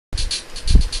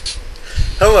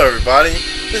Hello everybody,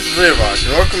 this is Lerock,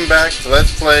 and welcome back to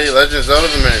Let's Play Legend of Zelda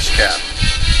the Minish Cap.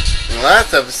 In the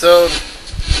last episode,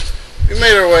 we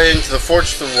made our way into the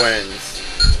Fortress of Winds.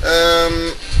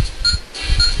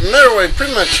 We made our way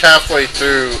pretty much halfway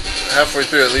through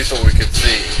at least what we could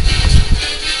see.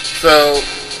 So,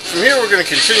 from here we're going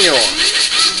to continue on.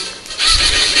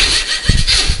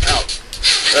 Out.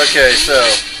 Okay, so,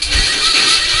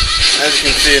 as you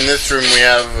can see in this room we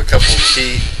have a couple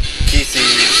key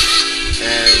seeds.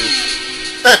 And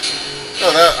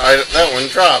oh, that one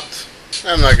dropped.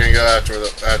 I'm not gonna go after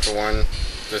one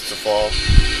just to fall.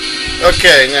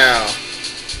 Okay, now.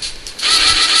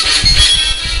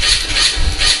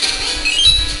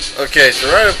 Okay,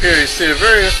 so right up here you see a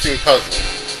very interesting puzzle.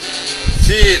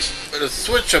 See a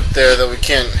switch up there that we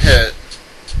can't hit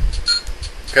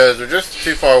because we're just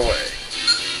too far away.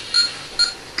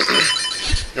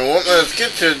 And won't let us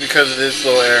get to it because of this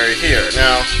little area here.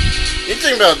 Now. The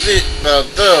thing about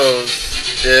those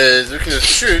is we can just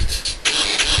shoot,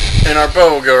 and our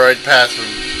bow will go right past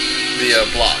the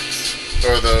blocks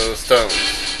or the stones.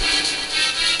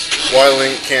 Why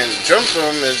Link can't jump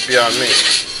them is beyond me.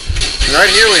 And right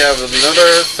here we have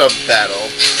another sub-battle.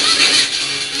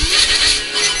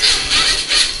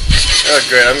 Oh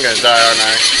great, I'm gonna die, aren't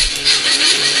I?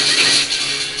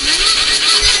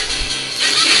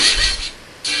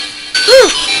 Whew!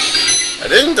 I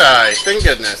didn't die, thank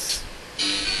goodness.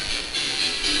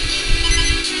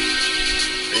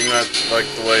 Not like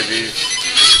the way these.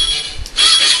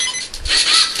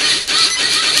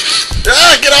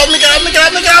 Ah! Get off me! Get off me! Get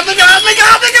off me! Get off me! Get off me! Get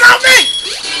off me! Get off me!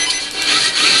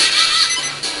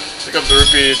 Pick up the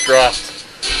rupee. It dropped.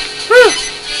 Whew!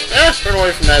 Run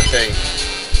away from that thing.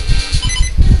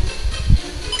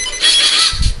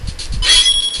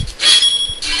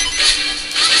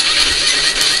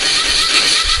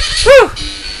 Whew!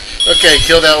 Okay,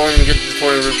 kill that one and get the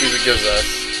 20 rupees it gives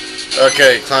us.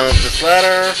 Okay, climb up this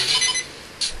ladder.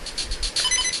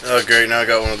 Oh great, now I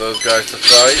got one of those guys to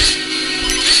fight.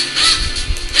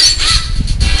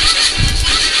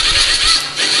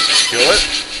 Kill it.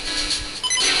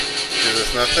 Gives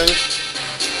us nothing.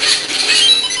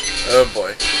 Oh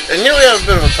boy. And here we have a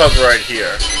bit of a puzzle right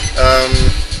here.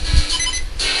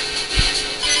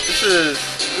 This is...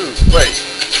 Ooh, wait.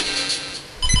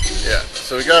 Yeah,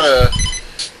 so we gotta...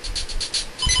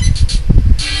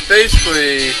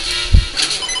 Basically...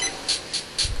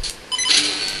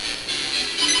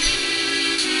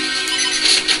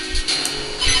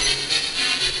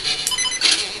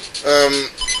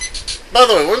 by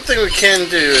the way, one thing we can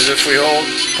do is if we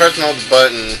press and hold the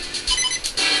button,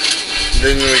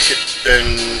 then we can,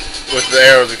 and with the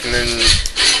arrows we can then,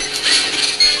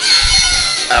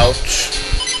 ouch.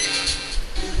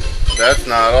 That's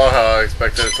not at all how I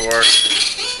expected it to work.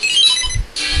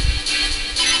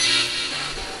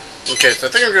 Okay, so I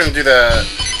think I'm going to do that.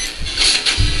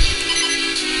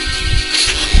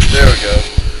 There we go.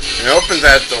 And it opens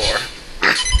that door.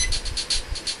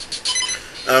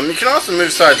 You can also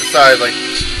move side to side like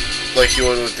you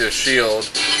would with your shield.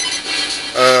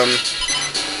 I'm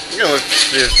gonna look to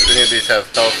see if any of these have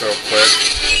health real quick.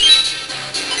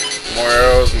 More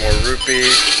arrows, more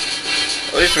rupees.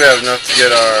 At least we have enough to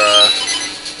get our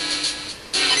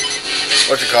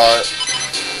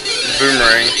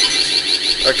boomerang.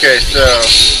 Okay, so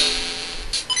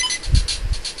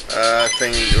I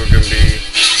think we're gonna be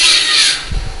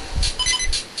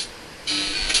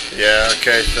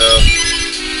okay, so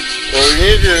what we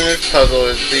need to do in this puzzle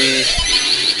is be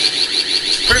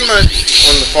pretty much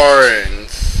on the far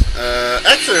ends.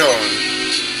 Actually, hold on.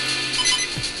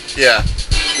 Yeah.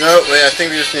 No, wait, I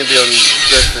think we just need to be on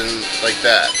this and like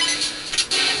that.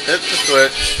 Hit the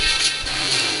switch.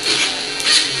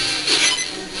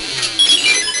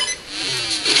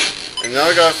 And now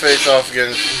I gotta face off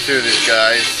against two of these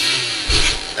guys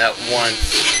at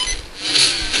once.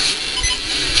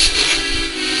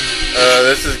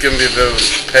 This is gonna be a bit of a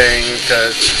pain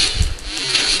because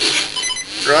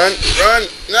run!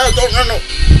 No, don't run! No.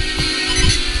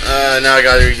 Now I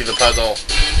gotta redo the puzzle.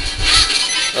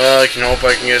 I can hope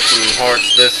I can get some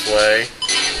hearts this way.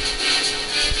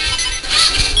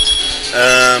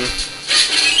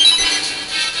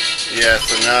 Yeah.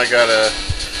 So now I gotta.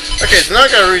 Okay, so now I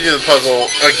gotta redo the puzzle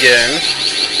again.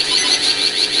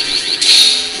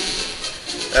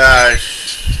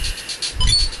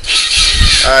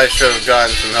 I should have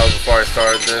gotten some help before I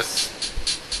started this.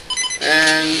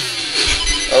 And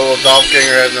a little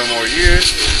doppelganger has no more use.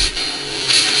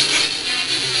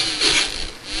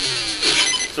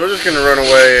 So we're just gonna run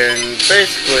away and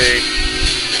basically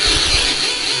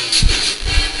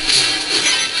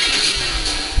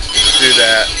do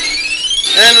that.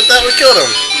 And with that, we killed him.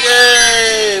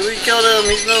 Yay! We killed him.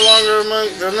 He's no longer among.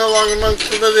 They're no longer amongst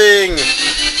the living.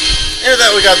 And with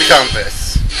that, we got the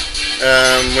compass.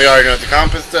 We already know what the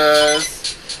compass does.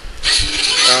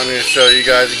 I don't need to show you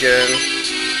guys again.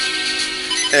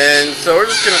 And so we're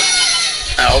just gonna.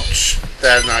 Ouch!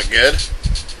 That's not good.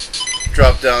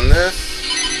 Drop down this.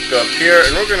 Go up here,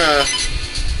 and we're gonna.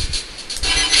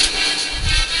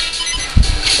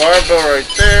 Fire bow right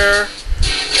there,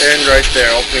 and right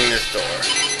there, opening this door.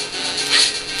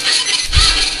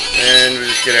 And we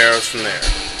just get arrows from there.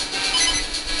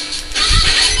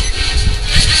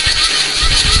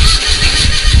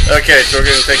 Okay, so we're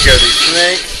going to take care of these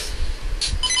snakes.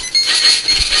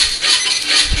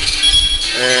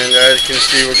 And as you can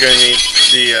see, we're going to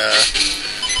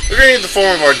need the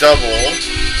form of our double.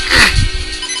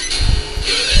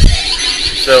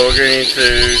 So we're going to need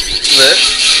to split.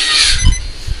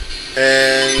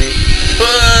 And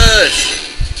push.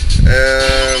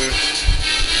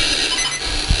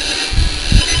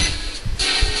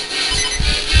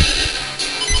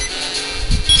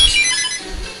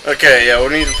 Okay, yeah, we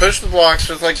need to push the blocks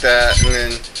just like that, and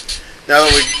then now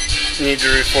that we need to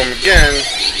reform again,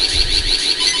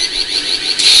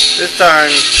 this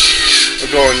time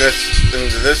we're going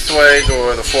into this way,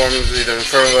 where the form is either in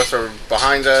front of us or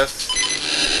behind us,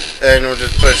 and we'll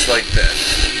just push like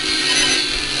this.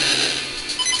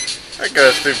 That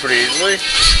goes through pretty easily,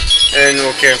 and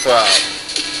we'll cancel out.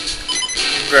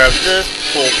 Grab this,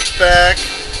 pull back,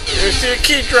 and we see a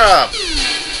key drop.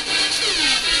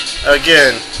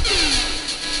 Again,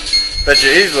 bet you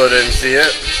Easlo didn't see it.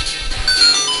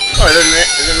 Oh, it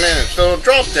didn't manage. So it'll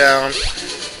drop down,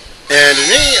 and in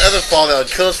any other fall that would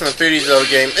kill us in a 3D Zelda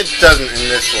game, it doesn't in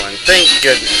this one. Thank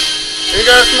goodness. And we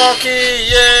got a small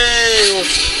key, yay! We'll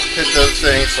hit those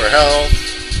things for health.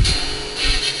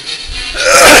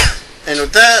 And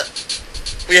with that,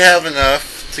 we have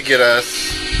enough to get us.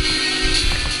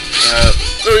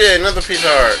 Oh yeah, another piece of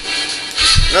heart.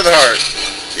 Another heart.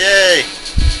 Yay!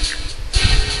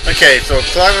 Okay, so we'll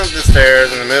climb up the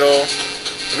stairs in the middle.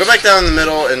 We'll go back down in the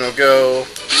middle, and we'll go.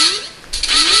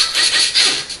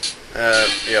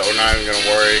 Yeah, we're not even gonna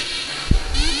worry.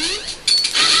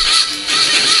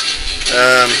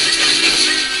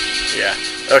 Yeah.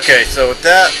 Okay, so with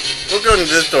that, we'll go into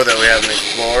this door that we haven't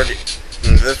explored.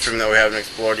 Into this room that we haven't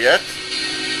explored yet.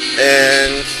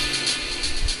 And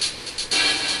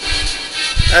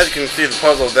as you can see, the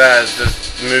puzzle of that is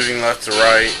just moving left to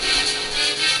right.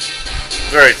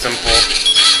 Very simple.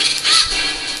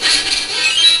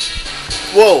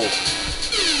 Whoa!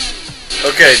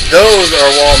 Okay, those are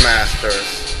wall masters.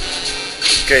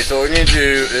 Okay, so what we need to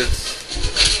do is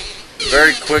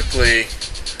very quickly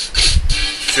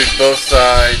shoot both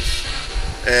sides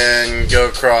and go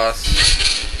across.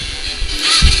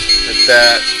 Hit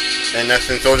that. In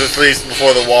essence, we'll just leave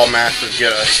before the wall masters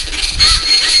get us.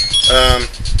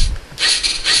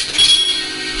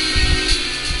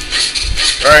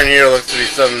 Right in here looks to be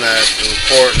something that's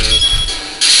important.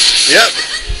 Yep.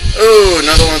 Ooh,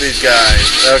 another one of these guys.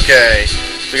 Okay.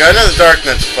 So we got another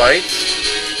Darknut fight.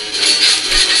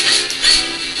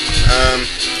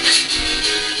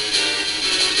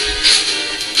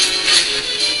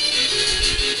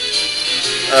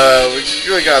 We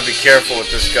really gotta be careful with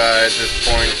this guy at this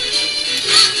point.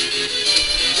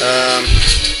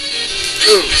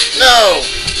 Ooh, no!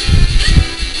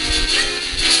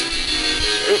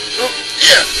 Ooh, ooh,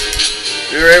 yes!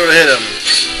 We were able to hit him.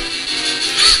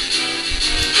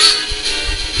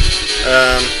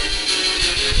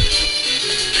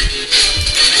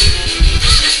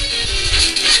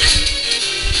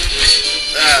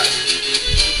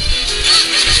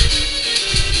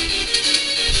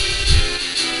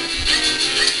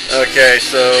 Okay,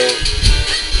 so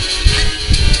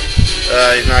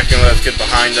he's not gonna let us get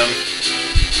behind him.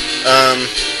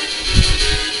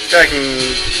 This guy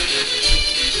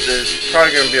is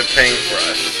probably gonna be a pain for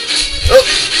us. Oh,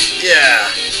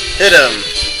 yeah, hit him.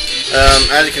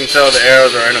 As you can tell, the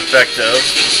arrows are ineffective,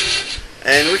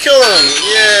 and we kill him.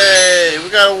 Yay! We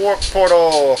got a warp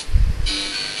portal.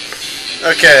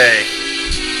 Okay.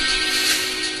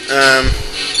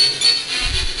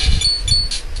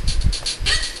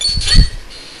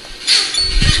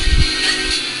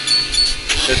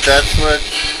 Hit that switch.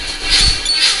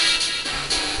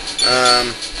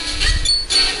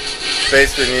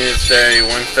 Basically need to stay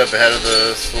one step ahead of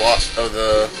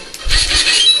the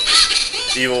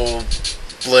evil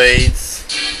blades.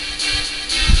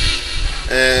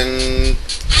 And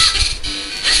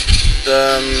so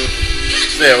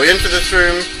yeah, we enter this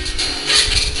room.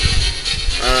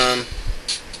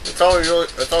 That's all we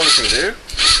can do.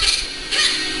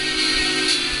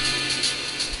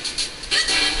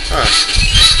 Huh.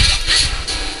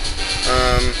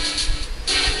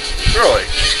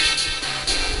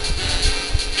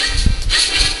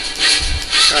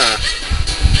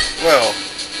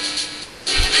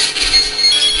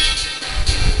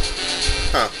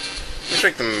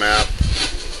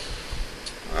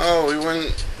 Oh, we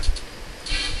went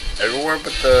everywhere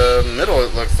but the middle,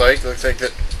 it looks like. Looks like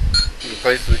that the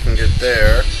place we can get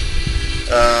there.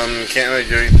 Can't really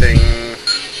do anything.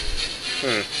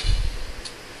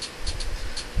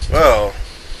 Well.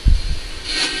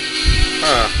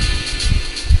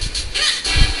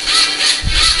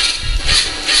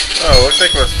 Oh, looks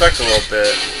like we're stuck a little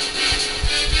bit.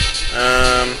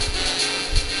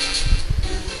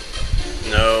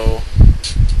 No.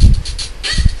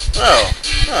 Oh.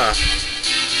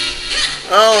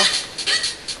 Oh.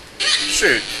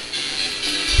 Shoot.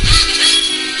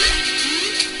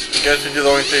 I guess we do the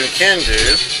only thing we can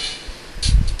do.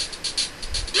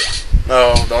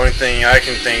 Oh, the only thing I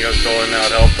can think of going out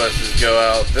to help us is go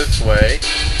out this way.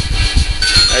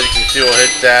 As you can see, we'll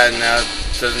hit that, and that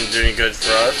doesn't do any good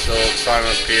for us, so we'll climb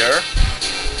up here.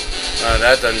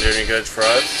 That doesn't do any good for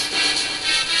us.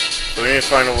 So we need to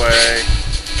find a way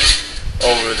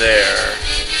over there.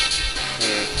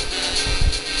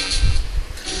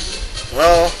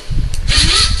 Well,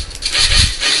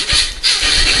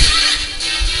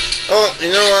 oh,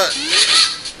 you know what?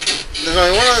 There's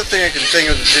only one other thing I can think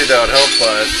of to do that would help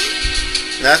us,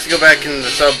 and that's to go back into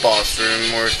the sub-boss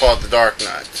room where we fought the Dark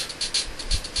Knight.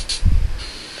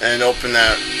 And open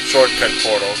that shortcut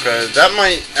portal, because that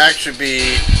might actually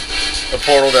be a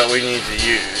portal that we need to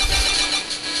use.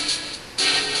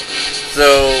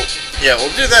 So, yeah,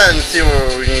 we'll do that and see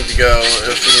where we need to go,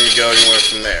 if we need to go anywhere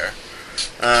from there.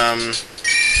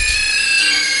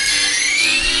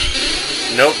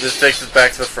 Nope, this takes us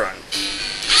back to the front.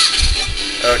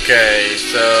 Okay,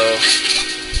 so,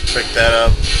 pick that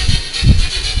up.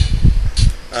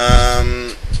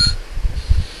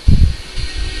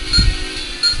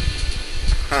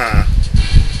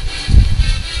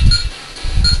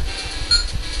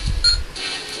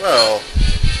 Well,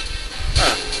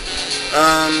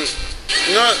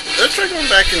 you know what, let's try going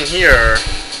back in here.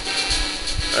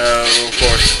 Of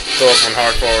course, fill up on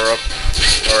hardcore up,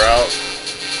 or out.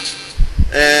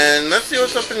 And let's see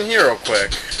what's up in here real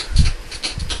quick.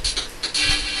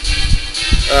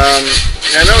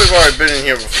 I know we've already been in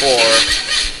here before.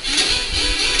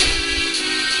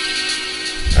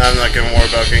 I'm not gonna worry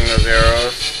about getting those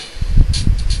arrows.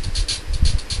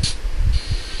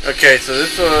 Okay, so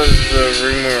this was the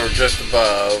room we were just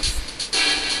above.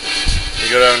 We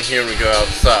go down here and we go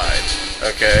outside.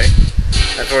 Okay.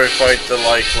 That's where we fight the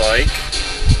like.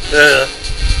 Ugh.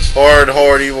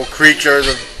 Horde, evil creatures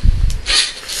of...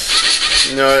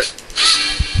 You know what?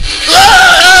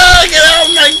 Ah! Get out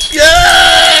of my...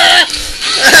 Ah!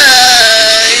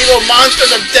 Evil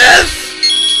monsters of death!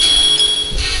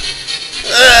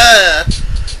 Ah!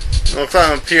 We'll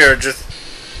climb up here just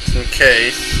in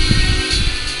case.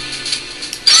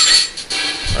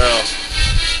 Well,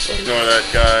 we'll ignore that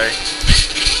guy.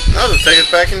 Now they'll take us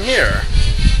back in here.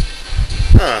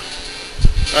 Huh.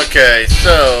 Okay,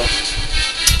 so...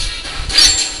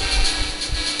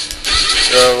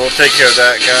 we'll take care of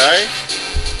that guy.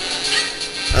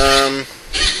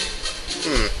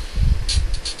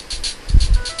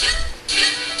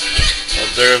 Well,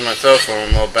 there's my cell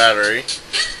phone, low battery.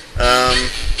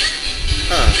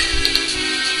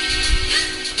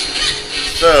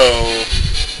 So...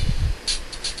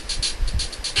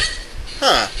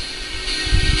 We'll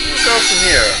go from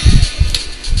here.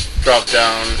 Drop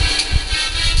down.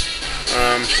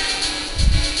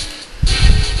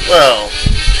 Well.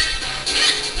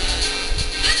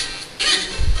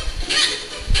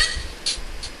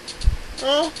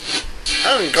 Well, I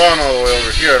haven't gone all the way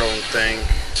over here, I don't think.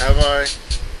 Have I?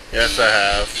 Yes, I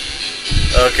have.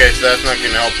 Okay, so that's not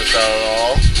going to help us out at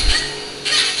all.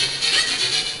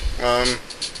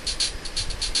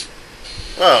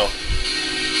 Well.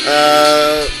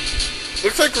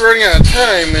 Looks like we're running out of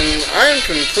time, and I am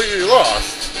completely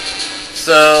lost.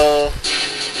 So,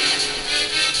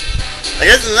 I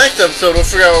guess in the next episode we'll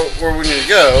figure out where we need to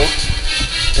go.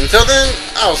 Until then,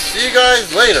 I'll see you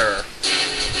guys later.